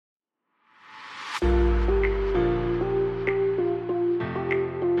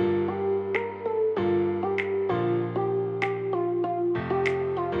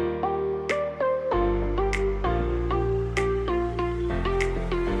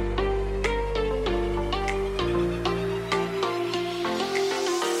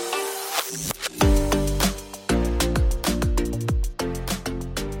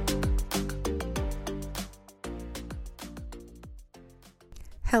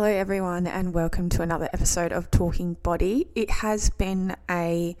Hello everyone and welcome to another episode of Talking Body. It has been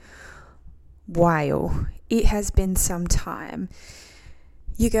a while. It has been some time.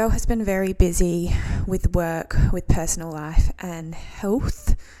 Your girl has been very busy with work, with personal life and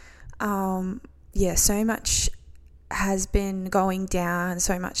health. So much has been going down.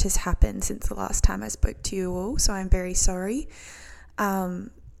 So much has happened since the last time I spoke to you all. So I'm very sorry.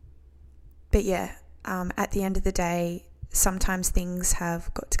 At the end of the day, sometimes things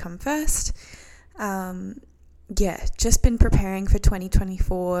have got to come first. Just been preparing for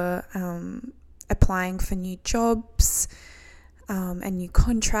 2024, applying for new jobs and new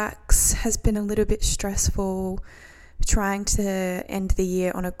contracts has been a little bit stressful, trying to end the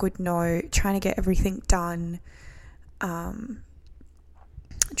year on a good note, trying to get everything done, trying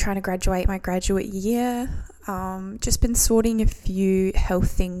to graduate my graduate year, just been sorting a few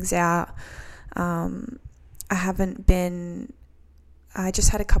health things out. I just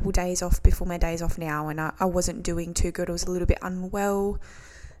had a couple days off before my days off now, and I wasn't doing too good. I was a little bit unwell.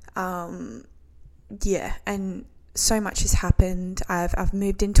 And so much has happened. I've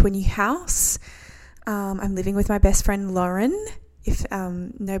moved into a new house. I'm living with my best friend Lauren. If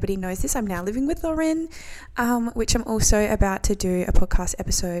nobody knows this, I'm now living with Lauren, which I'm also about to do a podcast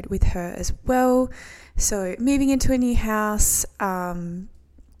episode with her as well. So moving into a new house,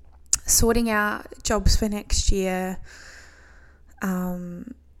 sorting out jobs for next year,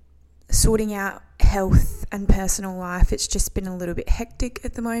 sorting out health and personal life. It's just been a little bit hectic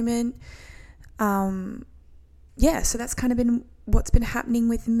at the moment. So that's kind of been what's been happening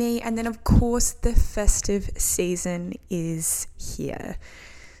with me. And then, of course, the festive season is here.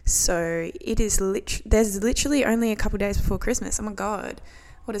 So it is there's literally only a couple days before Christmas. Oh my God.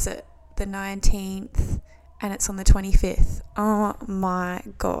 What is it? The 19th and it's on the 25th. Oh my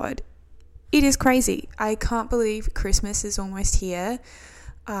God. It is crazy. I can't believe Christmas is almost here.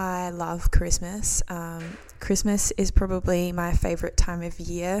 I love Christmas. Christmas is probably my favorite time of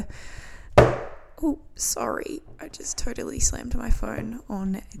year. Oh, sorry. I just totally slammed my phone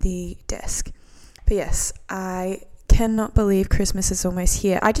on the desk. But yes, I cannot believe Christmas is almost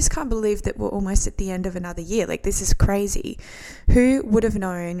here. I just can't believe that we're almost at the end of another year. Like, this is crazy. Who would have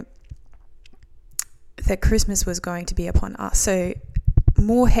known that Christmas was going to be upon us? So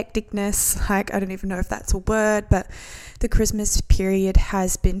more hecticness, like I don't even know if that's a word, but the Christmas period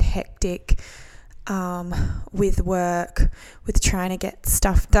has been hectic, with work, with trying to get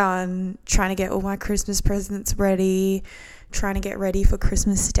stuff done, trying to get all my Christmas presents ready, trying to get ready for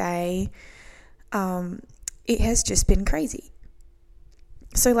Christmas Day. It has just been crazy.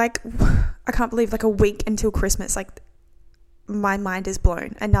 So I can't believe a week until Christmas, my mind is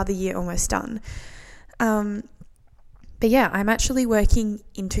blown. Another year almost done. I'm actually working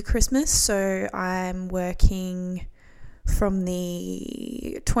into Christmas. So I'm working from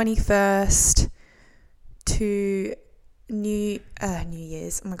the 21st to New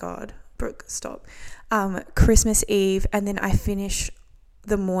Year's. Oh my God, Brooke, stop. Christmas Eve, and then I finish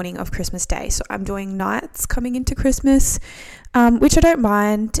the morning of Christmas Day. So I'm doing nights coming into Christmas, which I don't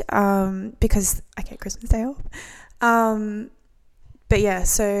mind, because I get Christmas Day off.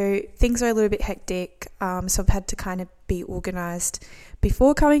 So things are a little bit hectic. So I've had to kind of be organised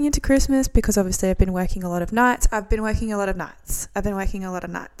before coming into Christmas, because obviously I've been working a lot of nights. So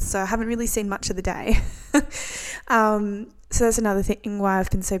I haven't really seen much of the day. So that's another thing why I've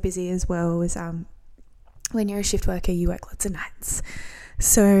been so busy as well, is when you're a shift worker, you work lots of nights.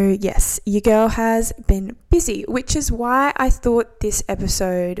 So yes, your girl has been busy, which is why I thought this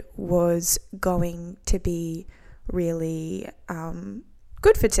episode was going to be really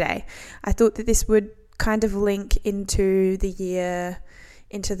good for today. I thought that this would kind of link into the year,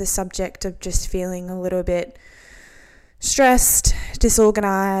 into the subject of just feeling a little bit stressed,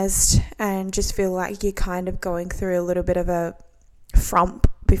 disorganized, and just feel like you're kind of going through a little bit of a frump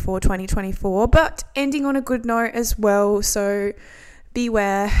before 2024, but ending on a good note as well. So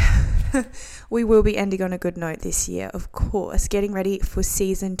beware. We will be ending on a good note this year, of course, getting ready for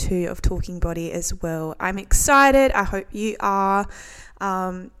season 2 of Talking Body as well. I'm excited. I hope you are.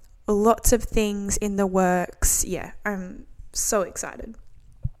 Lots of things in the works. Yeah, I'm so excited.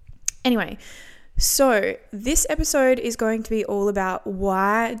 Anyway, so this episode is going to be all about,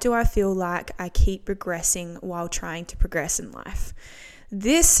 why do I feel like I keep regressing while trying to progress in life?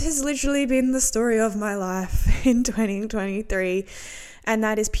 This has literally been the story of my life in 2023. And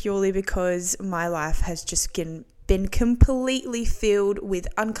that is purely because my life has just been completely filled with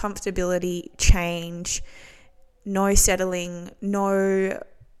uncomfortability, change, no settling, no,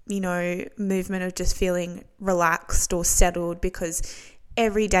 movement of just feeling relaxed or settled, because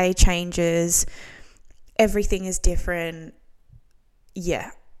every day changes, everything is different.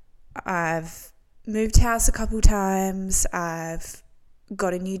 Yeah, I've moved house a couple times. I've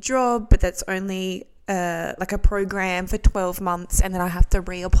got a new job, but that's only like a program for 12 months, and then I have to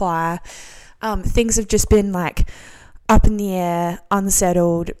reapply. Things have just been like up in the air,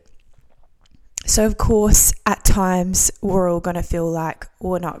 unsettled. So of course, at times we're all going to feel like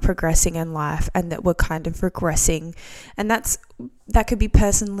we're not progressing in life and that we're kind of regressing. And that could be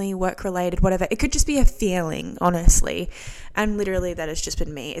personally, work related, whatever. It could just be a feeling, honestly. And literally that has just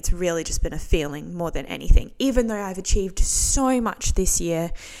been me. It's really just been a feeling more than anything. Even though I've achieved so much this year,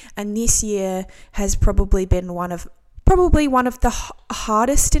 and this year has probably been one of the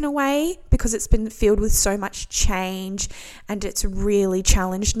hardest in a way, because it's been filled with so much change and it's really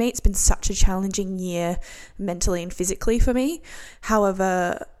challenged me. It's been such a challenging year mentally and physically for me.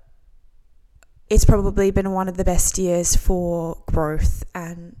 However, it's probably been one of the best years for growth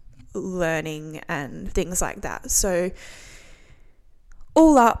and learning and things like that. So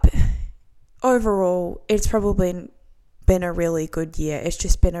all up, overall, it's probably been a really good year. It's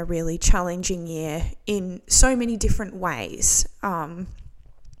just been a really challenging year in so many different ways.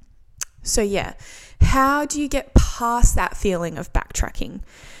 So yeah, how do you get past that feeling of backtracking?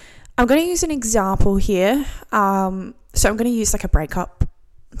 I'm going to use an example here. So I'm going to use like a breakup,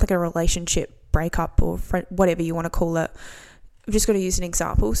 like a relationship breakup, or whatever you want to call it. I'm just going to use an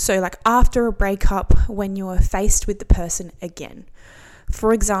example. So like after a breakup, when you're faced with the person again.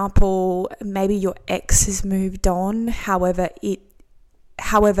 For example, maybe your ex has moved on. However, it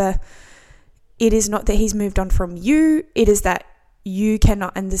is not that he's moved on from you. It is that you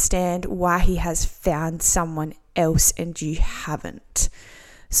cannot understand why he has found someone else and you haven't.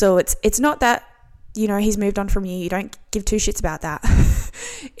 So it's not that, he's moved on from you. You don't give two shits about that.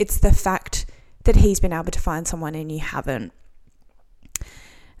 It's the fact that he's been able to find someone and you haven't.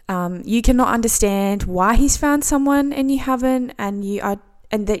 You cannot understand why he's found someone and you haven't, and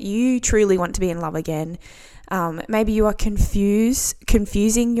that you truly want to be in love again. Maybe you are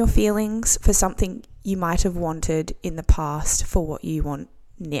confusing your feelings for something you might have wanted in the past for what you want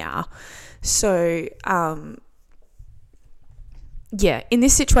now. So, in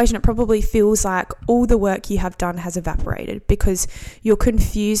this situation, it probably feels like all the work you have done has evaporated, because you're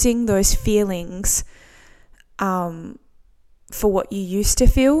confusing those feelings for what you used to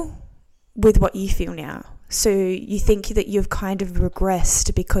feel with what you feel now. So you think that you've kind of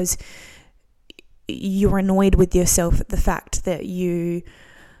regressed because you're annoyed with yourself at the fact that you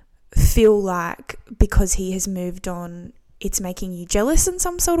feel like because he has moved on, it's making you jealous in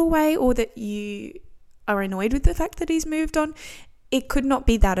some sort of way, or that you are annoyed with the fact that he's moved on. It could not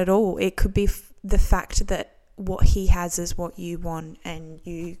be that at all. It could be the fact that what he has is what you want, and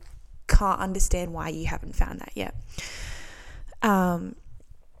you can't understand why you haven't found that yet.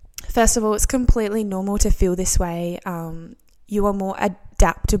 First of all, it's completely normal to feel this way. You are more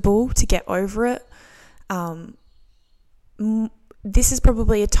adaptable to get over it. This is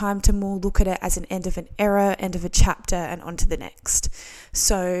probably a time to more look at it as an end of an era, end of a chapter, and on to the next.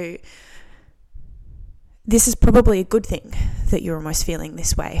 So this is probably a good thing that you're almost feeling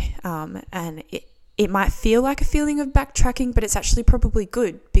this way. And it might feel like a feeling of backtracking, but it's actually probably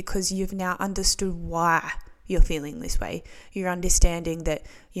good, because you've now understood why you're feeling this way. You're understanding that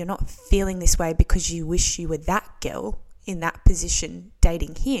you're not feeling this way because you wish you were that girl in that position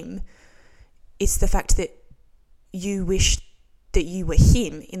dating him. It's the fact that you wish that you were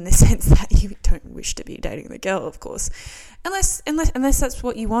him, in the sense that you don't wish to be dating the girl, of course, unless that's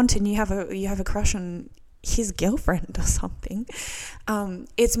what you want and you have a crush on his girlfriend or something.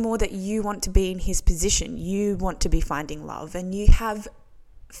 It's more that you want to be in his position. You want to be finding love, and you have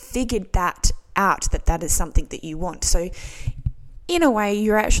figured that out, that is something that you want. So in a way,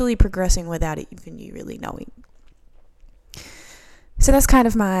 you're actually progressing without even you really knowing. So that's kind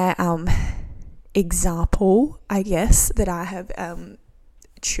of my example, I guess, that I have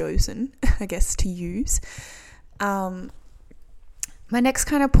chosen, I guess, to use. My next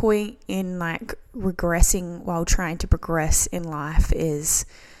kind of point in like regressing while trying to progress in life is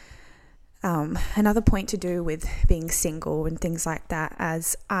another point to do with being single and things like that.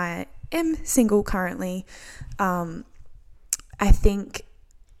 As I am single currently, I think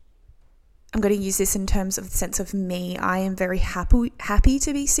I'm going to use this in terms of the sense of me. I am very happy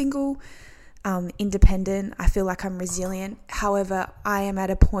to be single, independent. I feel like I'm resilient. However, I am at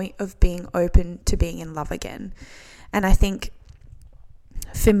a point of being open to being in love again. And I think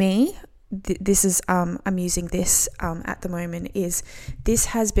for me, this is, I'm using this at the moment, is this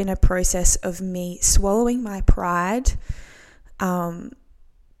has been a process of me swallowing my pride,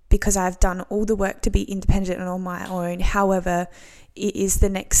 because I've done all the work to be independent and on my own. However, it is the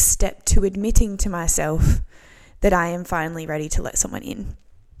next step to admitting to myself that I am finally ready to let someone in.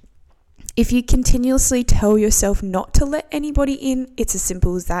 If you continuously tell yourself not to let anybody in, it's as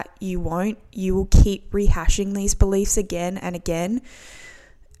simple as that. You won't. You will keep rehashing these beliefs again and again,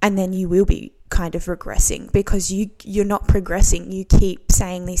 and then you will be kind of regressing because you're not progressing. You keep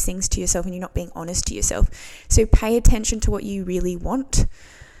saying these things to yourself and you're not being honest to yourself. So pay attention to what you really want.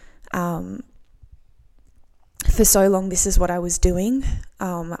 For so long, this is what I was doing.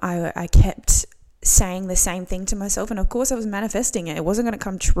 I kept saying the same thing to myself, and of course I was manifesting it. It wasn't going to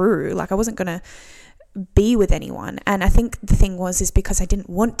come true. Like, I wasn't going to be with anyone. And I think the thing is because I didn't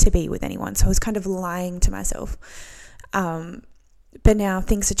want to be with anyone, so I was kind of lying to myself. But now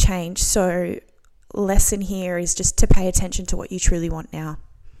things have changed. So lesson here is just to pay attention to what you truly want now.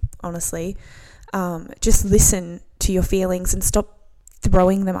 Honestly, just listen to your feelings and stop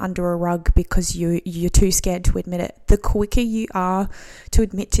throwing them under a rug because you're too scared to admit it. The quicker you are to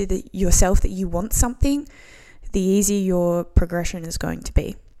admit to yourself that you want something, the easier your progression is going to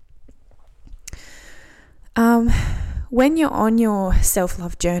be. When you're on your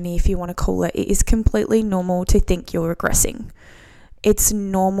self-love journey, if you want to call it, it is completely normal to think you're regressing. It's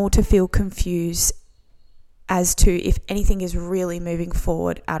normal to feel confused as to if anything is really moving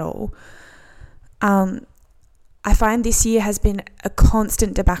forward at all. I find this year has been a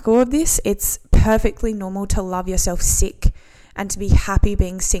constant debacle of this. It's perfectly normal to love yourself sick and to be happy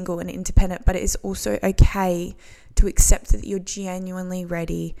being single and independent, but it is also okay to accept that you're genuinely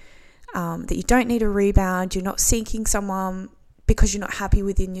ready, that you don't need a rebound, you're not seeking someone because you're not happy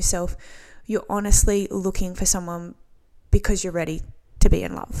within yourself. You're honestly looking for someone because you're ready to be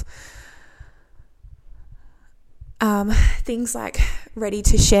in love. Things like ready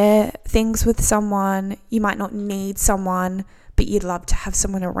to share things with someone. You might not need someone, but you'd love to have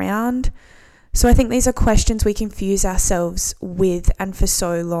someone around. So I think these are questions we confuse ourselves with, and for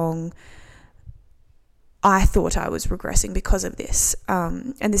so long I thought I was regressing because of this.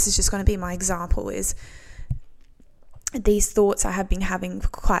 And this is just going to be my example, is these thoughts I have been having for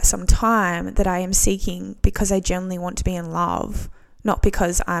quite some time that I am seeking because I genuinely want to be in love, not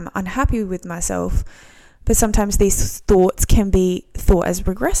because I'm unhappy with myself. But sometimes these thoughts can be thought as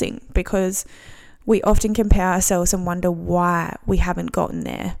regressing because we often compare ourselves and wonder why we haven't gotten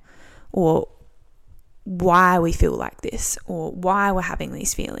there, or why we feel like this, or why we're having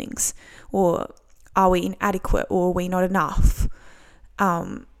these feelings, or are we inadequate, or are we not enough?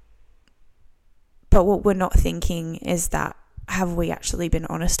 But what we're not thinking is that, have we actually been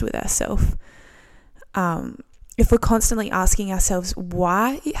honest with ourselves? If we're constantly asking ourselves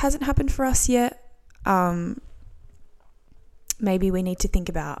why it hasn't happened for us yet, maybe we need to think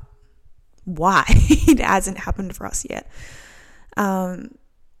about why it hasn't happened for us yet.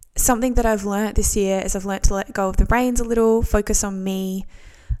 Something that I've learned this year is I've learned to let go of the reins a little, focus on me,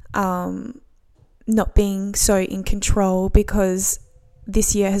 not being so in control, because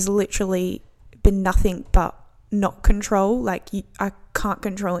this year has literally been nothing but not control. Like, I can't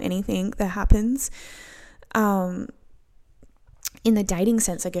control anything that happens. In the dating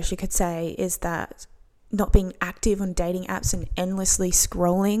sense, I guess you could say, is that not being active on dating apps and endlessly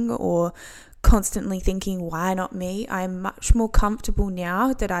scrolling or constantly thinking, why not me? I'm much more comfortable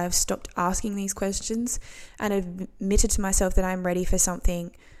now that I have stopped asking these questions and admitted to myself that I'm ready for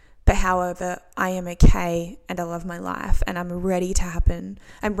something. But however, I am okay and I love my life and I'm ready to happen.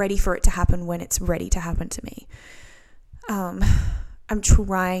 I'm ready for it to happen when it's ready to happen to me. I'm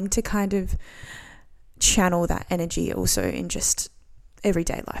trying to kind of channel that energy also in just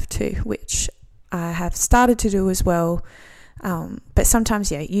everyday life too, which I have started to do as well. But sometimes,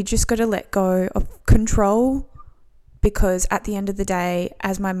 you just got to let go of control, because at the end of the day,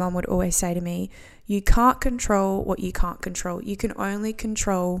 as my mum would always say to me, you can't control what you can't control. You can only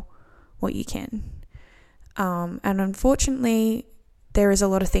control what you can. And unfortunately, there is a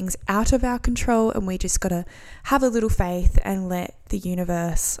lot of things out of our control, and we just got to have a little faith and let the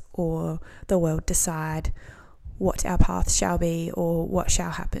universe or the world decide what our path shall be or what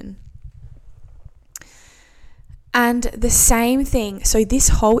shall happen. And the same thing, so this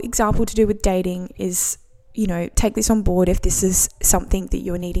whole example to do with dating is, take this on board if this is something that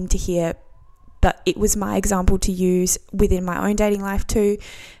you're needing to hear, but it was my example to use within my own dating life too.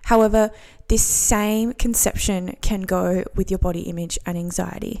 However, this same conception can go with your body image and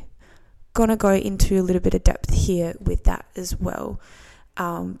anxiety. Gonna go into a little bit of depth here with that as well,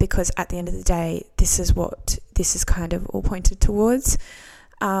 because at the end of the day, this is what this is kind of all pointed towards.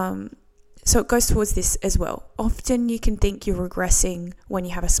 So it goes towards this as well. Often you can think you're regressing when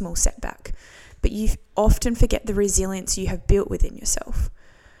you have a small setback, but you often forget the resilience you have built within yourself.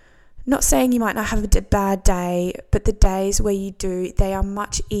 Not saying you might not have a bad day, but the days where you do, they are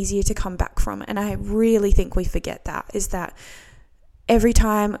much easier to come back from. And I really think we forget that, is that every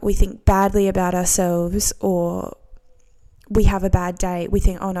time we think badly about ourselves or we have a bad day, we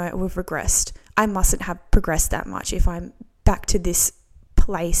think, oh no, we've regressed. I mustn't have progressed that much if I'm back to this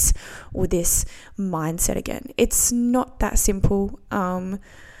place or this mindset again. It's not that simple.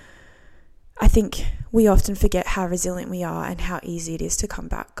 I think we often forget how resilient we are and how easy it is to come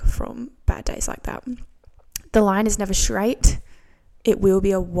back from bad days like that. The line is never straight. It will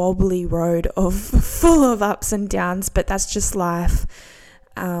be a wobbly road full of ups and downs, but that's just life.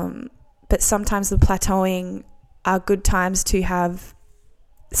 But sometimes the plateauing are good times to have,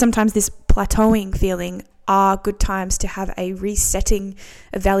 sometimes this plateauing feeling are good times to have a resetting,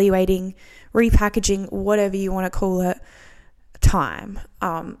 evaluating, repackaging, whatever you want to call it, time.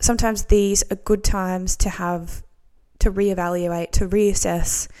 Sometimes these are good times to have, to reevaluate, to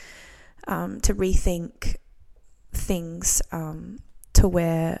reassess, to rethink things, to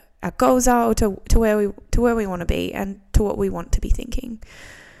where our goals are, or to where we want to be, and to what we want to be thinking.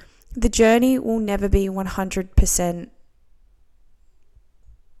 The journey will never be 100%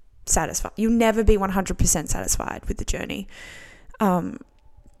 satisfied. You'll never be 100% satisfied with the journey.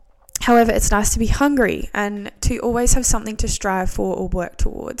 However, it's nice to be hungry and to always have something to strive for or work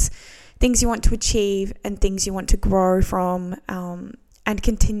towards. Things you want to achieve and things you want to grow from, and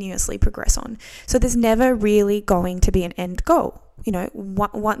continuously progress on. So there's never really going to be an end goal. You know,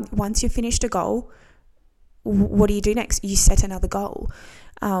 once you've finished a goal, what do you do next? You set another goal.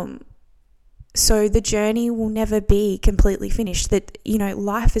 So the journey will never be completely finished. That, you know,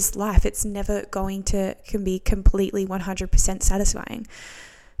 life is life. It's never can be completely 100% satisfying.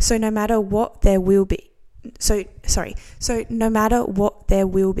 So no matter what there will be, no matter what there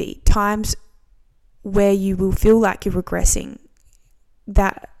will be times where you will feel like you're regressing,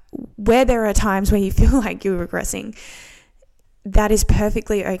 where there are times where you feel like you're regressing, that is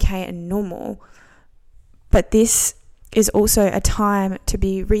perfectly okay and normal. But this is also a time to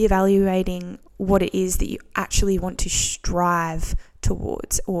be reevaluating what it is that you actually want to strive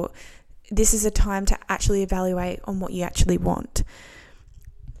towards, or this is a time to actually evaluate on what you actually want.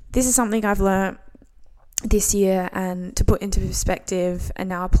 This is something I've learned this year, and to put into perspective, and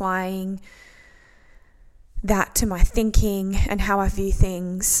now applying that to my thinking and how I view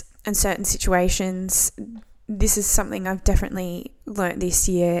things and certain situations. This is something I've definitely learned this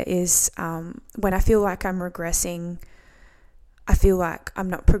year is when I feel like I'm regressing, I feel like I'm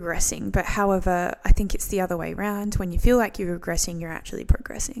not progressing. But however, I think it's the other way around. When you feel like you're regressing, you're actually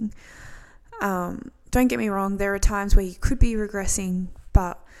progressing. Don't get me wrong, there are times where you could be regressing,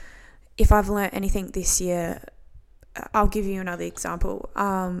 but if I've learned anything this year, I'll give you another example.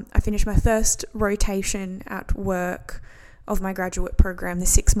 I finished my first rotation at work of my graduate program, the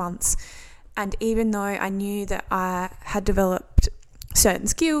 6 months. And even though I knew that I had developed certain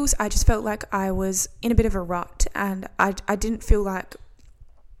skills, I just felt like I was in a bit of a rut, and I didn't feel like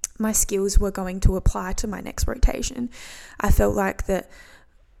my skills were going to apply to my next rotation. I felt like that,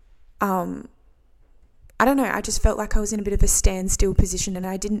 I don't know, I just felt like I was in a bit of a standstill position, and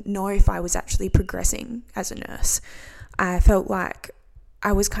I didn't know if I was actually progressing as a nurse. I felt like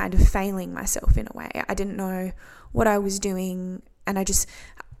I was kind of failing myself in a way. I didn't know what I was doing, and I just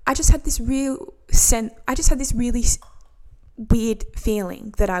had this really weird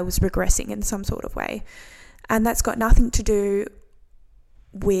feeling that I was regressing in some sort of way. And that's got nothing to do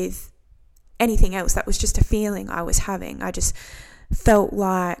with anything else. That was just a feeling I was having. I just felt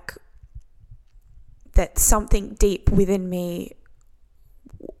like that something deep within me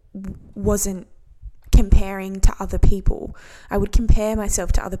wasn't comparing to other people. I would compare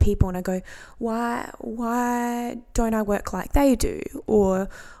myself to other people, and I go, why don't I work like they do? Or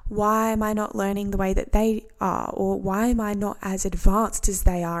why am I not learning the way that they are? Or why am I not as advanced as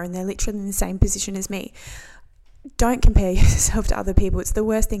they are, and they're literally in the same position as me? Don't compare yourself to other people. It's the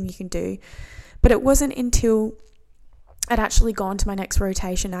worst thing you can do. But it wasn't until I'd actually gone to my next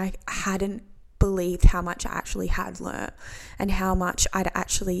rotation, I hadn't believed how much I actually had learnt and how much I'd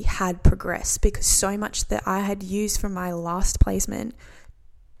actually had progressed, because so much that I had used from my last placement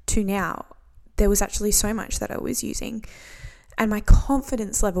to now, there was actually so much that I was using, and my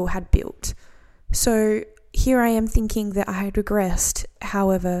confidence level had built. So here I am thinking that I had regressed,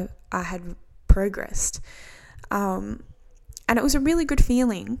 however I had progressed, and it was a really good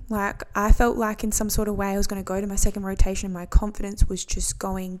feeling. Like, I felt like in some sort of way I was going to go to my second rotation and my confidence was just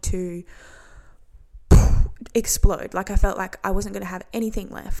going to explode. Like, I felt like I wasn't going to have anything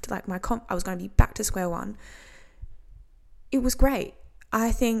left. Like, I was going to be back to square one. It was great.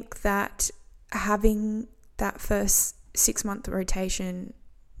 I think that having that first 6-month rotation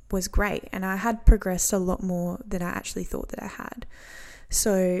was great, and I had progressed a lot more than I actually thought that I had.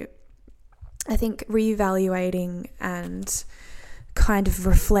 So I think reevaluating and kind of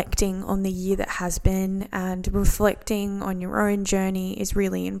reflecting on the year that has been and reflecting on your own journey is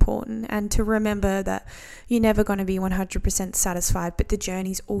really important. And to remember that you're never going to be 100% satisfied, but the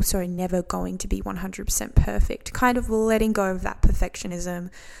journey's also never going to be 100% perfect. Kind of letting go of that perfectionism,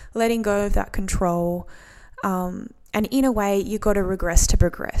 letting go of that control. And in a way, you got to regress to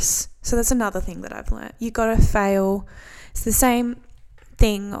progress. So that's another thing that I've learned. You got to fail. It's the same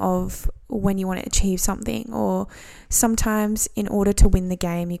thing of when you want to achieve something, or sometimes in order to win the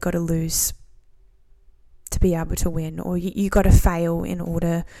game you got to lose to be able to win, or you got to fail in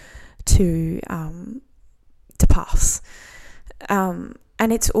order to pass, and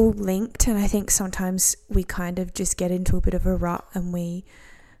it's all linked. And I think sometimes we kind of just get into a bit of a rut, and we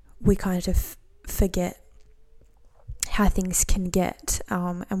kind of forget how things can get,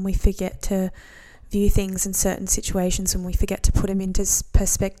 and we forget to view things in certain situations, and we forget to put them into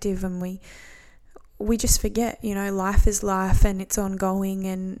perspective, and we just forget, life is life and it's ongoing,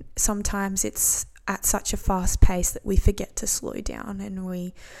 and sometimes it's at such a fast pace that we forget to slow down, and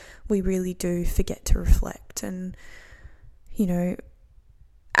we really do forget to reflect. And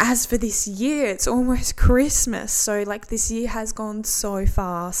as for this year, it's almost Christmas, so this year has gone so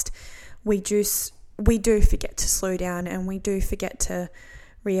fast. We do forget to slow down, and we do forget to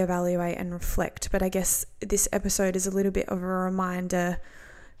reevaluate and reflect. But I guess this episode is a little bit of a reminder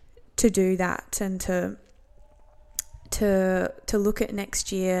to do that, and to look at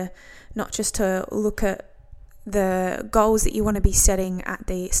next year, not just to look at the goals that you want to be setting at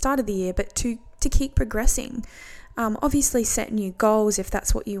the start of the year, but to keep progressing. Obviously set new goals if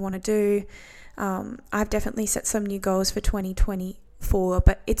that's what you want to do. I've definitely set some new goals for 2024,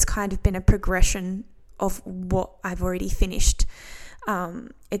 but it's kind of been a progression of what I've already finished.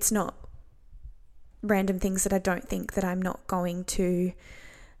 It's not random things that I don't think that I'm not going to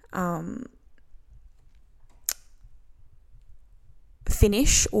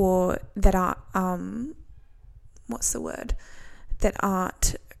finish, or that are that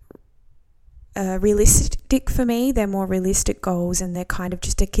aren't realistic for me. They're more realistic goals, and they're kind of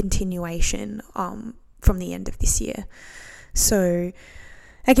just a continuation from the end of this year. So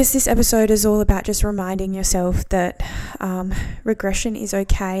I guess this episode is all about just reminding yourself that regression is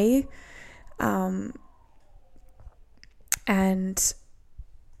okay. And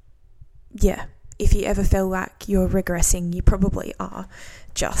yeah, if you ever feel like you're regressing, you probably are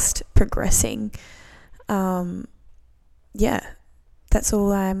just progressing. Yeah, that's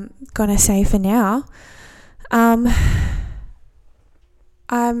all I'm gonna say for now.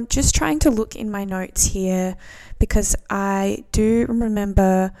 I'm just trying to look in my notes here, because I do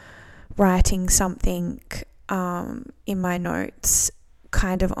remember writing something in my notes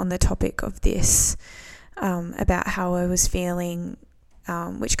kind of on the topic of this, about how I was feeling,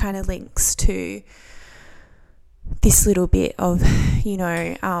 which kind of links to this little bit of,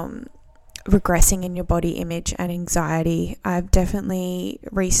 regressing in your body image and anxiety. I've definitely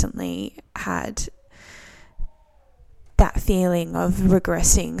recently had that feeling of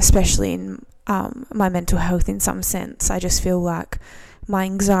regressing, especially in my mental health in some sense. I just feel like my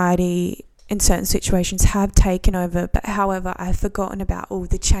anxiety in certain situations have taken over, but however, I've forgotten about all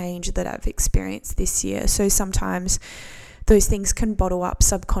the change that I've experienced this year. So sometimes those things can bottle up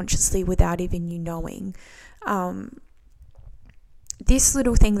subconsciously without even you knowing. This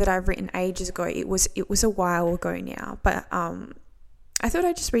little thing that I've written ages ago, it was a while ago now, but I thought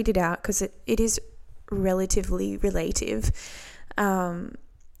I'd just read it out because it is relatively relative.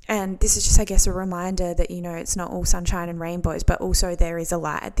 And this is just, I guess, a reminder that, it's not all sunshine and rainbows, but also there is a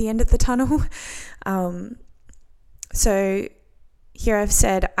light at the end of the tunnel. So here I've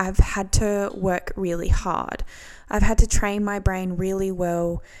said, I've had to work really hard. I've had to train my brain really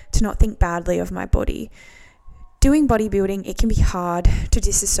well to not think badly of my body. Doing bodybuilding, it can be hard to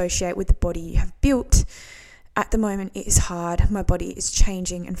disassociate with the body you have built. At the moment, it is hard. My body is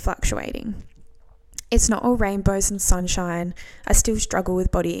changing and fluctuating. It's not all rainbows and sunshine. I still struggle with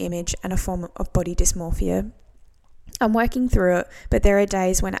body image and a form of body dysmorphia. I'm working through it, but there are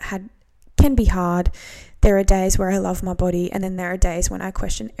days when can be hard. There are days where I love my body, and then there are days when I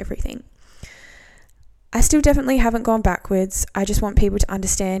question everything. I still definitely haven't gone backwards. I just want people to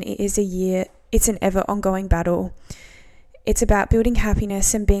understand it is a year. It's an ever ongoing battle. It's about building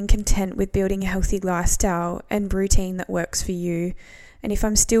happiness and being content with building a healthy lifestyle and routine that works for you. And if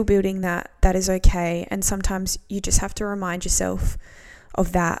I'm still building that, that is okay. And sometimes you just have to remind yourself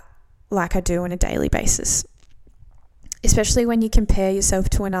of that, like I do on a daily basis. Especially when you compare yourself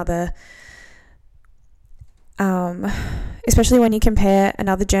to another. Especially when you compare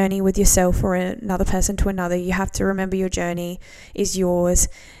another journey with yourself or another person to another, you have to remember your journey is yours,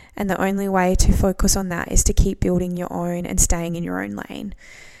 And the only way to focus on that is to keep building your own and staying in your own lane,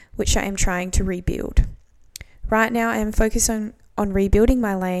 which I am trying to rebuild. Right now I am focused on rebuilding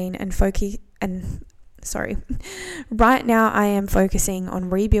my lane Right now I am focusing on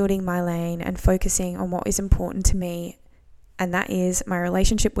rebuilding my lane and focusing on what is important to me, and that is my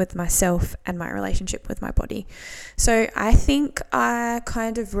relationship with myself and my relationship with my body. So I think I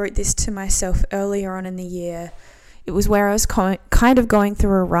kind of wrote this to myself earlier on in the year. It was where I was kind of going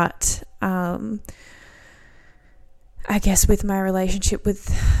through a rut, I guess, with my relationship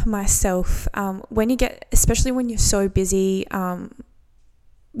with myself. Especially when you're so busy,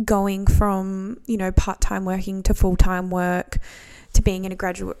 going from, part-time working to full-time work, to being in a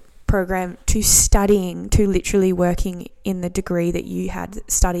graduate program, to studying, to literally working in the degree that you had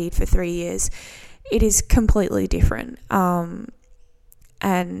studied for 3 years, it is completely different.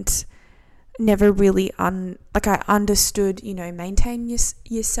 And never really I understood, maintain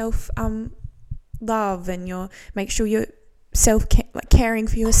your self love, and make sure you're caring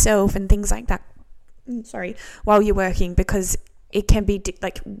for yourself and things like that. While you're working, because it can be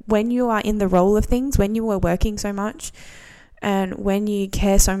when you are in the role of things, when you are working so much, and when you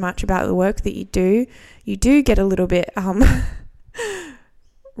care so much about the work that you do get a little bit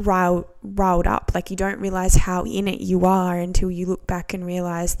riled up. You don't realize how in it you are until you look back and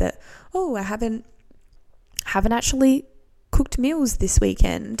realize that, I haven't actually cooked meals this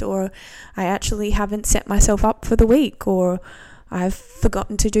weekend, or I actually haven't set myself up for the week, or I've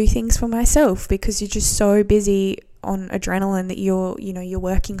forgotten to do things for myself, because you're just so busy on adrenaline that you're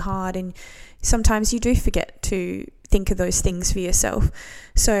working hard, and sometimes you do forget to think of those things for yourself.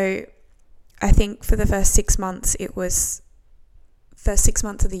 So I think for the first 6 months of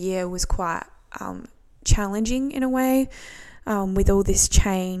the year was quite challenging in a way, with all this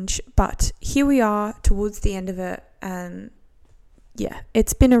change, but here we are towards the end of it, and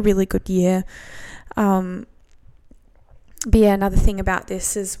it's been a really good year. But another thing about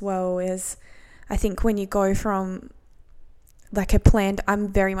this as well is, I think when you go from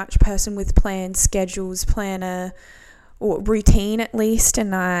I'm very much a person with plans, schedules, planner, or routine at least,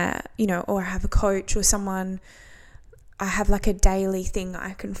 and or I have a coach or someone, I have a daily thing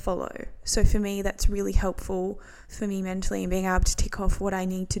I can follow. So for me, that's really helpful for me mentally, and being able to tick off what I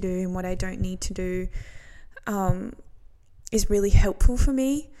need to do and what I don't need to do is really helpful for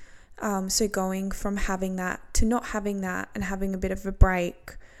me. So going from having that to not having that and having a bit of a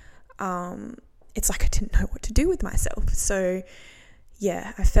break, it's I didn't know what to do with myself. So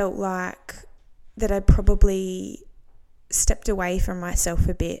I felt like that I probably stepped away from myself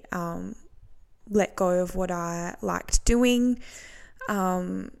a bit, let go of what I liked doing,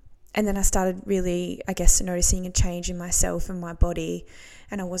 and then I started really, noticing a change in myself and my body,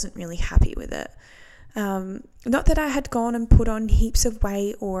 and I wasn't really happy with it. Not that I had gone and put on heaps of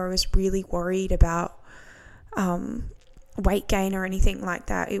weight, or I was really worried about weight gain or anything like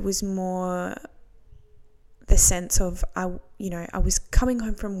that. It was more the sense of I was coming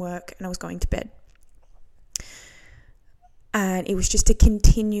home from work and I was going to bed, and it was just a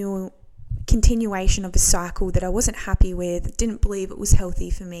continuation of a cycle that I wasn't happy with. Didn't believe it was healthy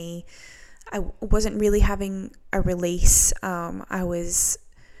for me. I wasn't really having a release. I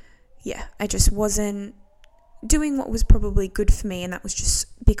just wasn't doing what was probably good for me, and that was just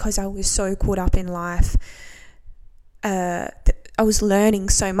because I was so caught up in life. I was learning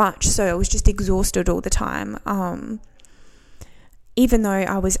so much, so I was just exhausted all the time. Even though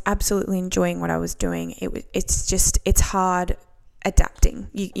I was absolutely enjoying what I was doing, it's hard adapting.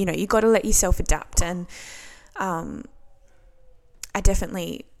 You got to let yourself adapt, and I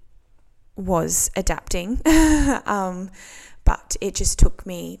definitely was adapting, but it just took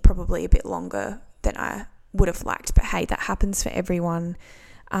me probably a bit longer than I would have liked. But hey, that happens for everyone,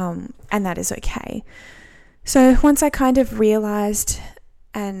 and that is okay. So once I kind of realized,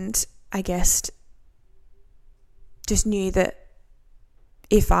 and I guess just knew that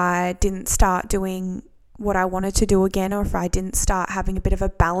if I didn't start doing what I wanted to do again, or if I didn't start having a bit of a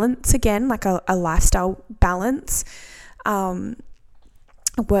balance again, a lifestyle balance, a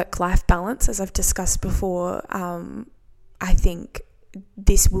work-life balance, as I've discussed before, I think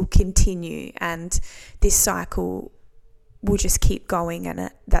this will continue, and this cycle will just keep going,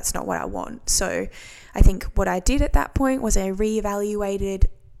 and that's not what I want. So I think what I did at that point was I reevaluated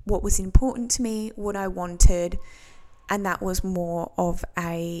what was important to me, what I wanted, and that was more of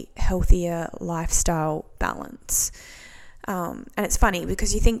a healthier lifestyle balance. And it's funny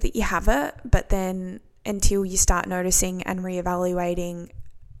because you think that you have it, but then until you start noticing and reevaluating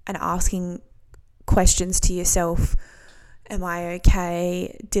and asking questions to yourself Am I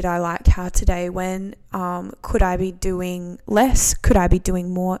okay? Did I like how today went? Could I be doing less? Could I be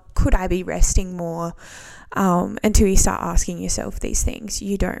doing more? Could I be resting more? Until you start asking yourself these things,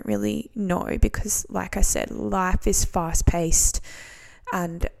 you don't really know, because like I said, life is fast paced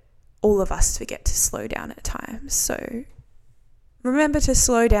and all of us forget to slow down at times. So remember to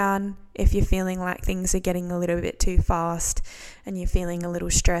slow down if you're feeling like things are getting a little bit too fast and you're feeling a little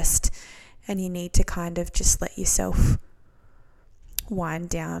stressed and you need to kind of just let yourself wind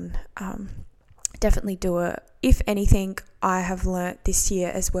down. Definitely do it. If anything, I have learnt this year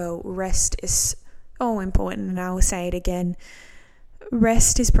as well, rest is so important, and I will say it again.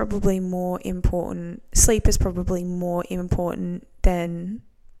 Rest is probably more important. Sleep is probably more important than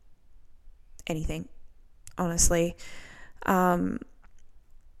anything, honestly.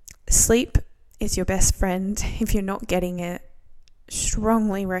 Sleep is your best friend. If you're not getting it,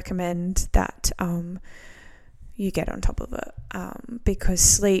 strongly recommend that you get on top of it, because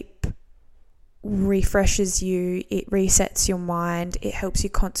sleep refreshes you, it resets your mind, it helps you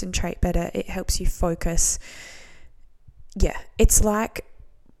concentrate better, it helps you focus. Yeah, it's like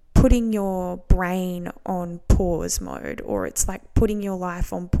putting your brain on pause mode, or it's like putting your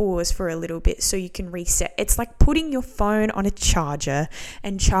life on pause for a little bit so you can reset. It's like putting your phone on a charger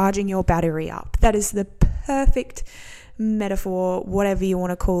and charging your battery up. That is the perfect metaphor, whatever you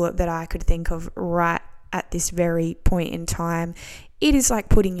want to call it, that I could think of right at this very point in time. It is like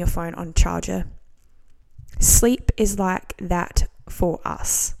putting your phone on charger. Sleep is like that for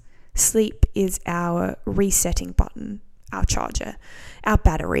us. Sleep is our resetting button, our charger, our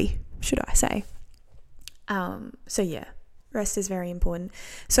battery, should I say. So yeah, rest is very important.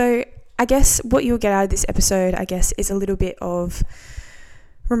 So I guess what you'll get out of this episode, is a little bit of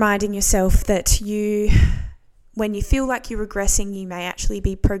reminding yourself that when you feel like you're regressing, you may actually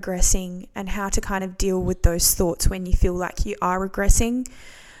be progressing, and how to kind of deal with those thoughts when you feel like you are regressing.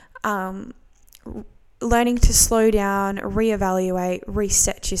 Learning to slow down, reevaluate,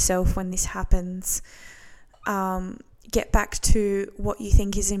 reset yourself when this happens. Get back to what you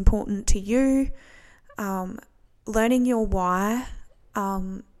think is important to you. Learning your why,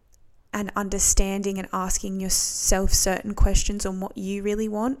 and understanding and asking yourself certain questions on what you really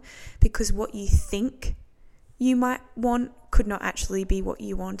want, because what you think you might want could not actually be what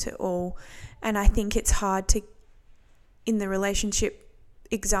you want at all. And I think it's hard to, in the relationship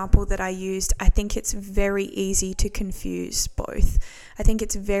example that I used, I think it's very easy to confuse both. I think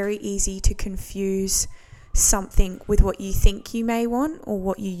it's very easy to confuse something with what you think you may want, or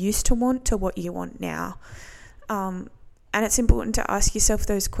what you used to want, to what you want now. And it's important to ask yourself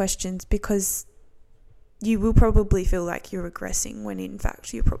those questions, because you will probably feel like you're regressing when in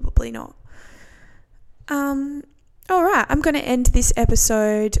fact you're probably not. All right, I'm going to end this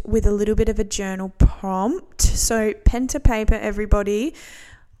episode with a little bit of a journal prompt. So pen to paper, everybody.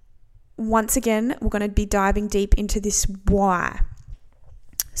 Once again, we're going to be diving deep into this why.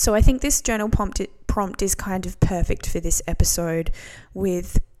 So I think this journal prompt is kind of perfect for this episode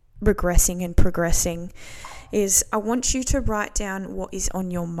with regressing and progressing. Is I want you to write down what is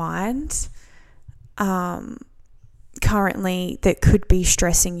on your mind currently that could be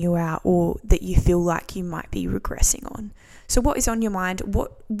stressing you out, or that you feel like you might be regressing on. So what is on your mind?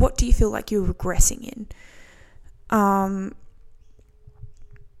 What do you feel like you're regressing in?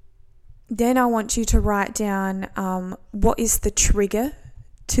 Then I want you to write down what is the trigger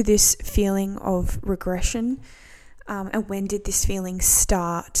to this feeling of regression, and when did this feeling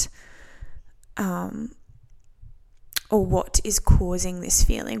start, or what is causing this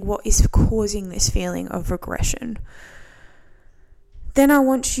feeling? What is causing this feeling of regression? Then I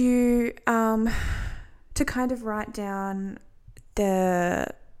want you to kind of write down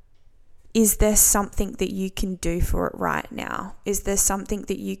is there something that you can do for it right now? Is there something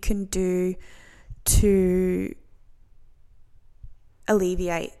that you can do to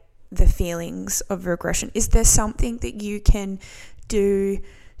alleviate the feelings of regression? Is there something that you can do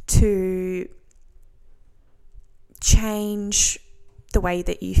to change the way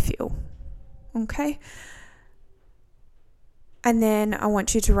that you feel? Okay? And then I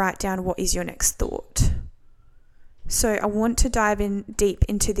want you to write down what is your next thought. So I want to dive in deep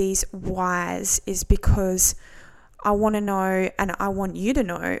into these whys, is because I want to know, and I want you to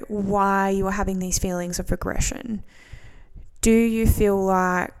know, why you are having these feelings of regression. Do you feel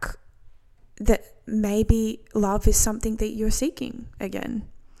like that maybe love is something that you're seeking again?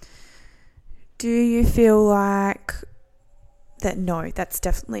 Do you feel like that, no, that's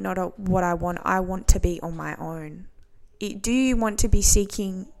definitely not what I want. I want to be on my own. Do you want to be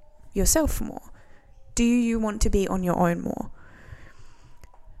seeking yourself more? Do you want to be on your own more?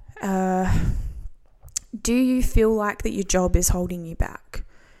 Do you feel like that your job is holding you back?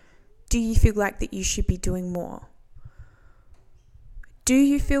 Do you feel like that you should be doing more? Do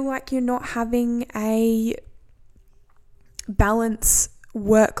you feel like you're not having a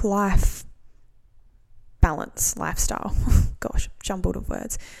work-life balance lifestyle? Gosh, jumbled of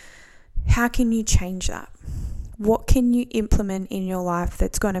words. How can you change that? What can you implement in your life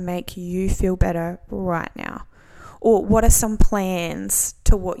that's going to make you feel better right now? Or what are some plans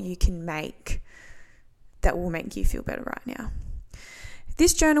to what you can make that will make you feel better right now?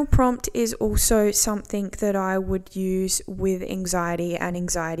 This journal prompt is also something that I would use with anxiety and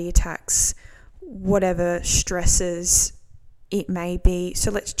anxiety attacks, whatever stresses it may be. So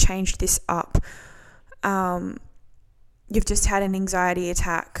let's change this up. You've just had an anxiety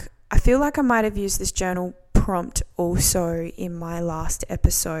attack. I feel like I might have used this journal prompt also in my last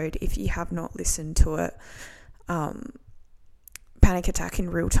episode, if you have not listened to it. Panic attack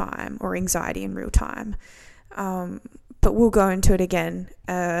in real time or anxiety in real time. But we'll go into it again.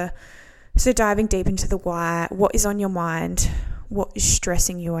 So diving deep into the why, what is on your mind? What is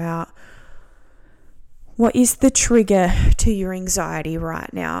stressing you out? What is the trigger to your anxiety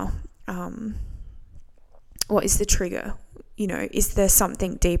right now? What is the trigger? Is there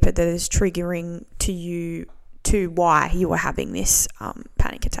something deeper that is triggering to you to why you are having this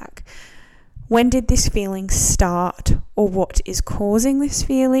panic attack? When did this feeling start, or what is causing this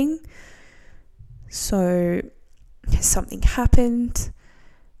feeling? So, has something happened?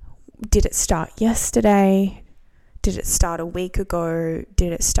 Did it start yesterday? Did it start a week ago?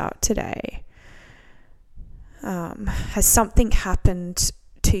 Did it start today? Has something happened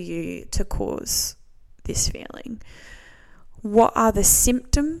to you to cause this feeling? What are the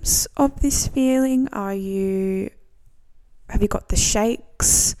symptoms of this feeling? Have you got the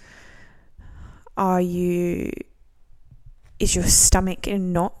shakes? Is your stomach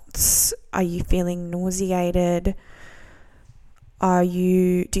in knots? Are you feeling nauseated? Do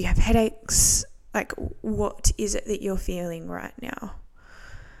you have headaches? Like, what is it that you're feeling right now?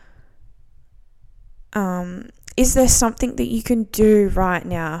 Is there something that you can do right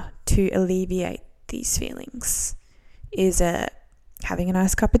now to alleviate these feelings? Is it having a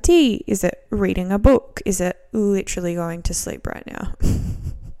nice cup of tea? Is it reading a book? Is it literally going to sleep right now?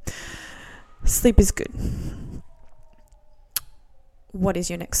 Sleep is good. What is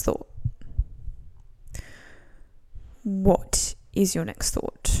your next thought? What is your next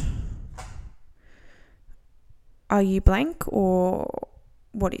thought? Are you blank, or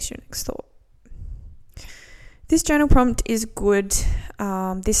what is your next thought? This journal prompt is good.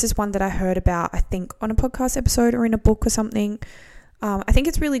 This is one that I heard about, I think, on a podcast episode or in a book or something. I think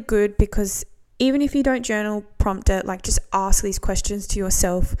it's really good because even if you don't journal prompt it, like, just ask these questions to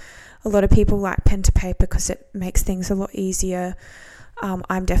yourself. A lot of people like pen to paper because it makes things a lot easier.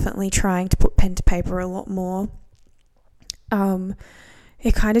 I'm definitely trying to put pen to paper a lot more.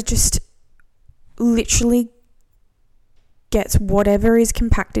 It kind of just literally gets whatever is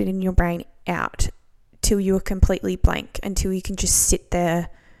compacted in your brain out till you are completely blank, until you can just sit there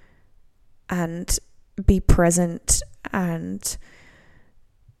and be present and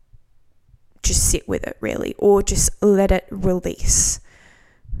just sit with it, really, or just let it release.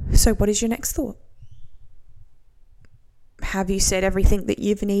 So what is your next thought? Have you said everything that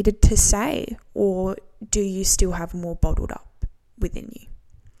you've needed to say, or do you still have more bottled up within you?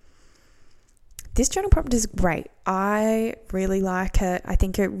 This journal prompt is great. I really like it. I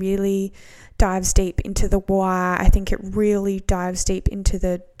think it really dives deep into the why. I think it really dives deep into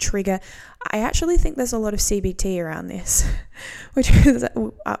the trigger. I actually think there's a lot of CBT around this, which is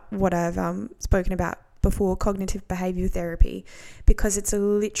what I've spoken about before, cognitive behavior therapy, because it's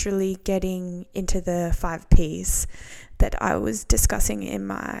literally getting into the 5 Ps that I was discussing in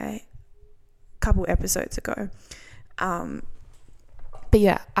my couple episodes ago. But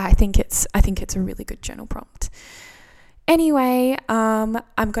yeah, I think it's a really good journal prompt. Anyway, I'm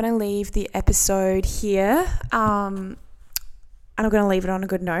going to leave the episode here. And I'm going to leave it on a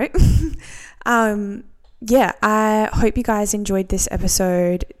good note. Yeah, I hope you guys enjoyed this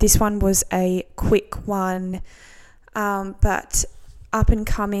episode. This one was a quick one, but up and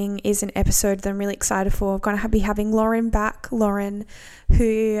coming is an episode that I'm really excited for. I'm going to be having Lauren back. Lauren,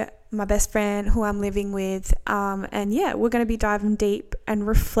 who my best friend who I'm living with. And yeah, we're going to be diving deep and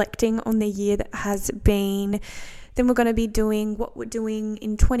reflecting on the year that has been. Then we're going to be doing what we're doing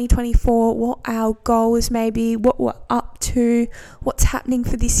in 2024, what our goals may be, what we're up to, what's happening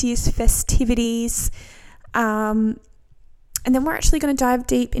for this year's festivities. And then we're actually going to dive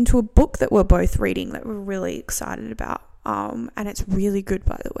deep into a book that we're both reading that we're really excited about. And it's really good,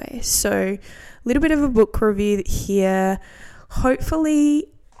 by the way. So a little bit of a book review here. Hopefully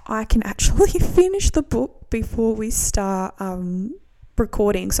I can actually finish the book before we start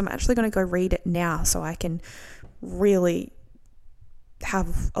recording. So I'm actually going to go read it now so I can really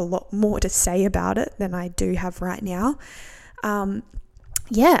have a lot more to say about it than I do have right now. And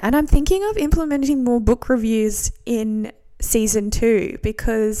I'm thinking of implementing more book reviews in season 2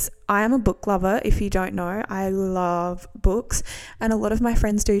 because I am a book lover. If you don't know, I love books and a lot of my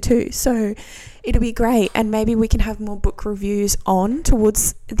friends do too. So it'll be great, and maybe we can have more book reviews on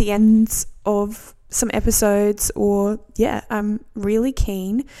towards the ends of some episodes, or I'm really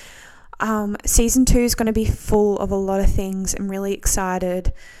keen. Season 2 is going to be full of a lot of things. I'm really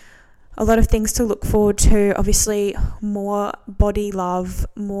excited. A lot of things to look forward to. Obviously, more body love,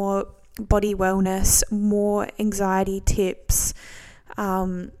 more body wellness, more anxiety tips,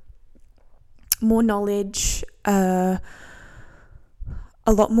 more knowledge, a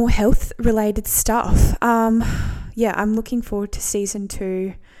lot more health related stuff. I'm looking forward to season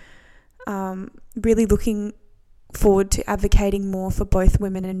 2. Really looking forward to advocating more for both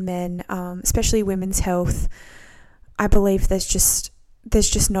women and men, especially women's health. I believe there's just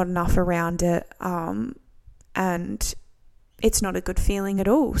not enough around it, and it's not a good feeling at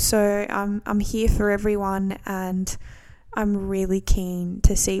all. So I'm here for everyone, and I'm really keen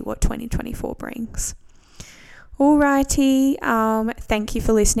to see what 2024 brings. Alrighty, thank you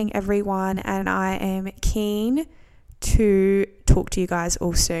for listening, everyone, and I am keen to talk to you guys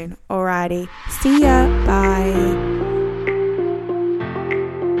all soon. Alrighty, see ya, bye.